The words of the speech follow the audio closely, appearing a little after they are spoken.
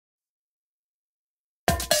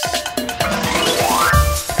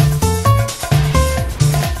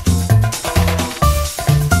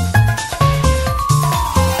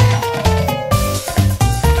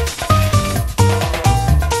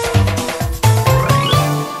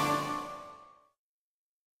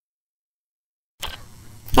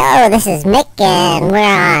Hello, this is Mick, and we're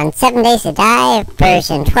on 7 Days to Die,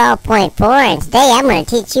 version 12.4, and today I'm going to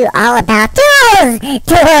teach you all about tools!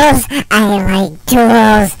 Tools! I like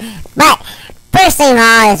tools! But, first thing of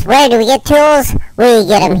all is, where do we get tools? We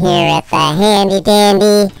get them here at the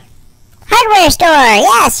handy-dandy hardware store!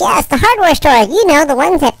 Yes, the hardware store! You know, the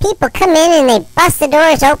ones that people come in and they bust the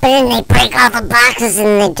doors open and they break all the boxes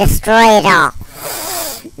and they destroy it all.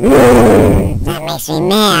 That makes me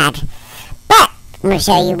mad. But, I'm going to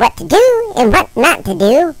show you what to do and what not to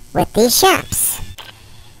do with these shops.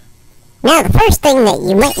 Now, the first thing that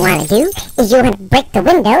you might want to do is you want to break the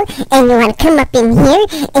window and you want to come up in here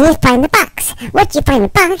and you find the box. Once you find the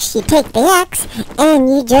box, you take the axe and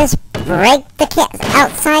you just break the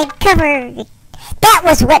outside cover. That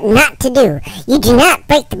was what not to do. You do not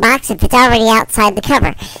break the box if it's already outside the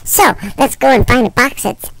cover. So, let's go and find a box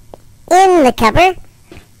that's in the cover.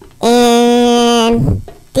 And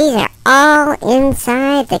these are all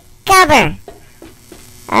inside the cover.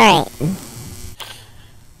 Alright.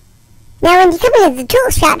 Now, when you come into the tool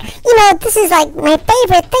shop, you know, this is like my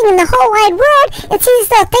favorite thing in the whole wide world. It's these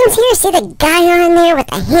little things here. See the guy on there with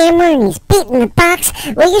the hammer and he's beating the box?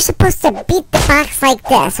 Well, you're supposed to beat the box like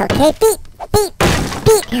this, okay? Beat, beat,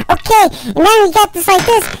 beat. Okay, and now you got this like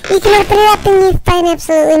this. You can open it up and you find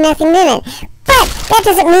absolutely nothing in it. But that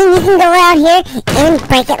doesn't mean you can go out here and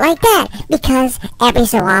break it like that, because every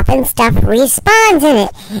so often stuff respawns in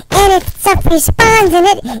it. And if stuff respawns in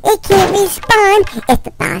it, it can't respawn if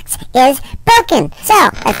the box is broken. So,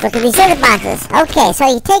 let's look at these other boxes. Okay, so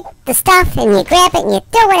you take the stuff and you grab it and you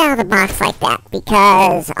throw it out of the box like that,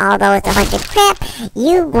 because although it's a bunch of crap,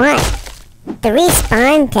 you want the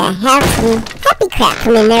respawn to have some happy crap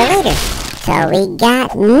come in there later. So we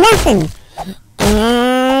got nothing.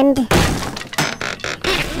 And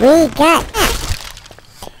we got that.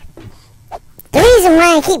 The reason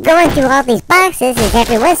why I keep going through all these boxes is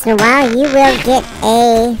every once in a while you will get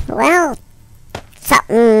a, well,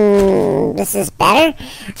 something, this is better.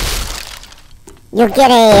 You'll get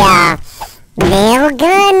a nail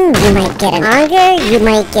gun, you might get an auger, you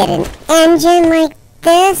might get an engine like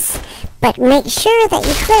this, but make sure that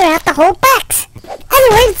you clear out the whole box. In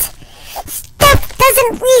other words, stuff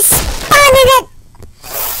doesn't respawn in it.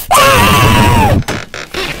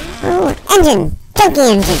 Oh, engine! Junky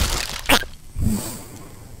engine! Crap!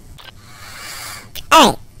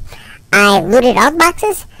 Alright, I looted all the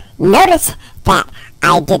boxes. Notice that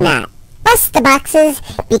I did not bust the boxes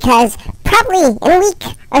because probably in a week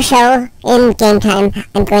or so in game time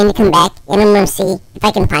I'm going to come back and I'm going to see if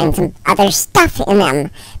I can find some other stuff in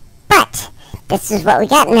them. But this is what we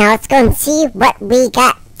got. Now let's go and see what we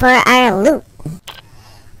got for our loot.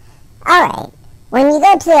 Alright. When you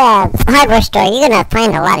go to a hardware store, you're going to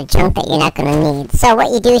find a lot of junk that you're not going to need. So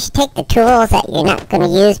what you do is you take the tools that you're not going to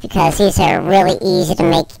use because these are really easy to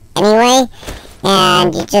make anyway.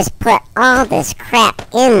 And you just put all this crap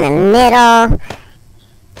in the middle.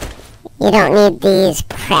 You don't need these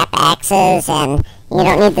crap axes and you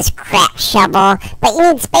don't need this crap shovel. But you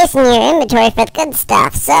need space in your inventory for the good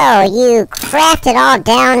stuff. So you craft it all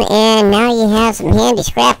down and now you have some handy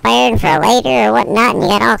scrap iron for later or whatnot. And you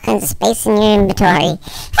got all kinds of space in your inventory.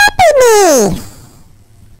 Happy me!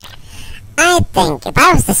 I think if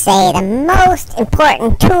I was to say the most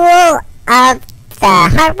important tool of the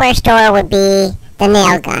hardware store would be the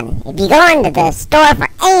nail gun. If you go into the store for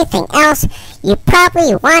anything else, you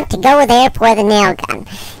probably want to go there for the nail gun.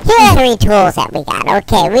 Here are 3 tools that we got.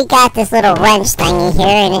 Okay, we got this little wrench thingy here,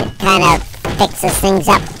 and it kind of fixes things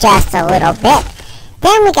up just a little bit.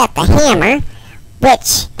 Then we got the hammer,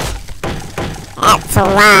 which, that's a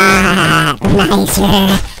lot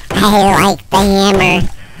nicer. I like the hammer.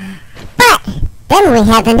 But, then we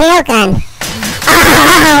have the nail gun.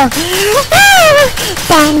 Oh,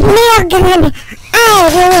 the nail gun! I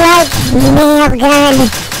like nail gun!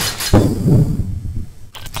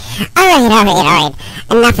 Alright.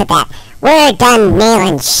 Enough of that. We're done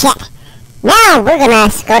nailing shit. Now we're gonna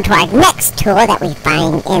go to our next tool that we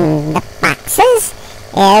find in the boxes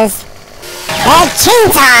is the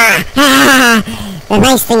chainsaw! The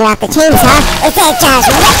nice thing about the chainsaw is it just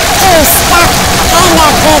rips through stuff and a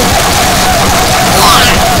big... Yeah!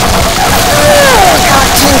 Ooh,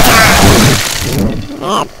 chainsaw!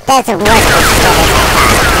 That doesn't work as good as I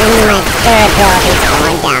thought. And my durability's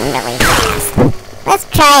going down really fast. Let's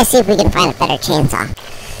try and see if we can find a better chainsaw.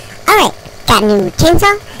 Alright, got a new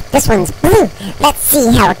chainsaw. This one's blue. Let's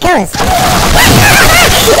see how it goes. Yes!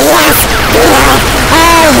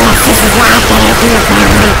 Oh yes, this is a lot better than the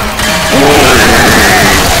brown one.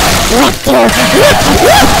 Rip through.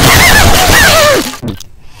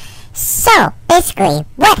 So, basically,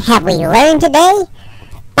 what have we learned today?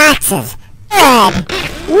 Boxes. Good.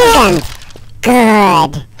 Guns.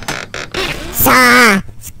 Good. Saw.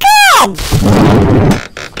 Good.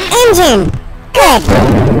 Engine. Good.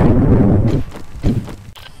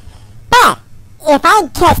 But if I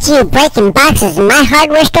catch you breaking boxes in my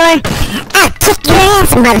hardware store, I'll kick your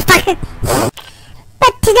ass, motherfucker.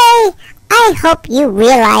 But today, I hope you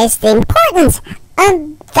realize the importance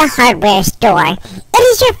of the hardware store. It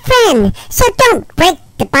is your friend, so don't break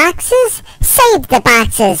the boxes. Save the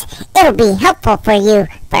boxes. It'll be helpful for you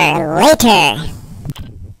for later.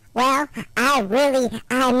 Well, I really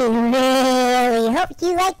hope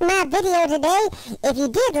you liked my video today. If you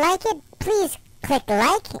did like it, please click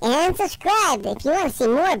like and subscribe if you want to see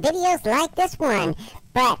more videos like this one.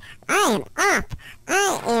 But I am off.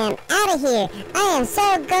 I am out of here. I am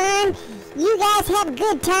so gone. You guys have a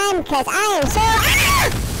good time because I am so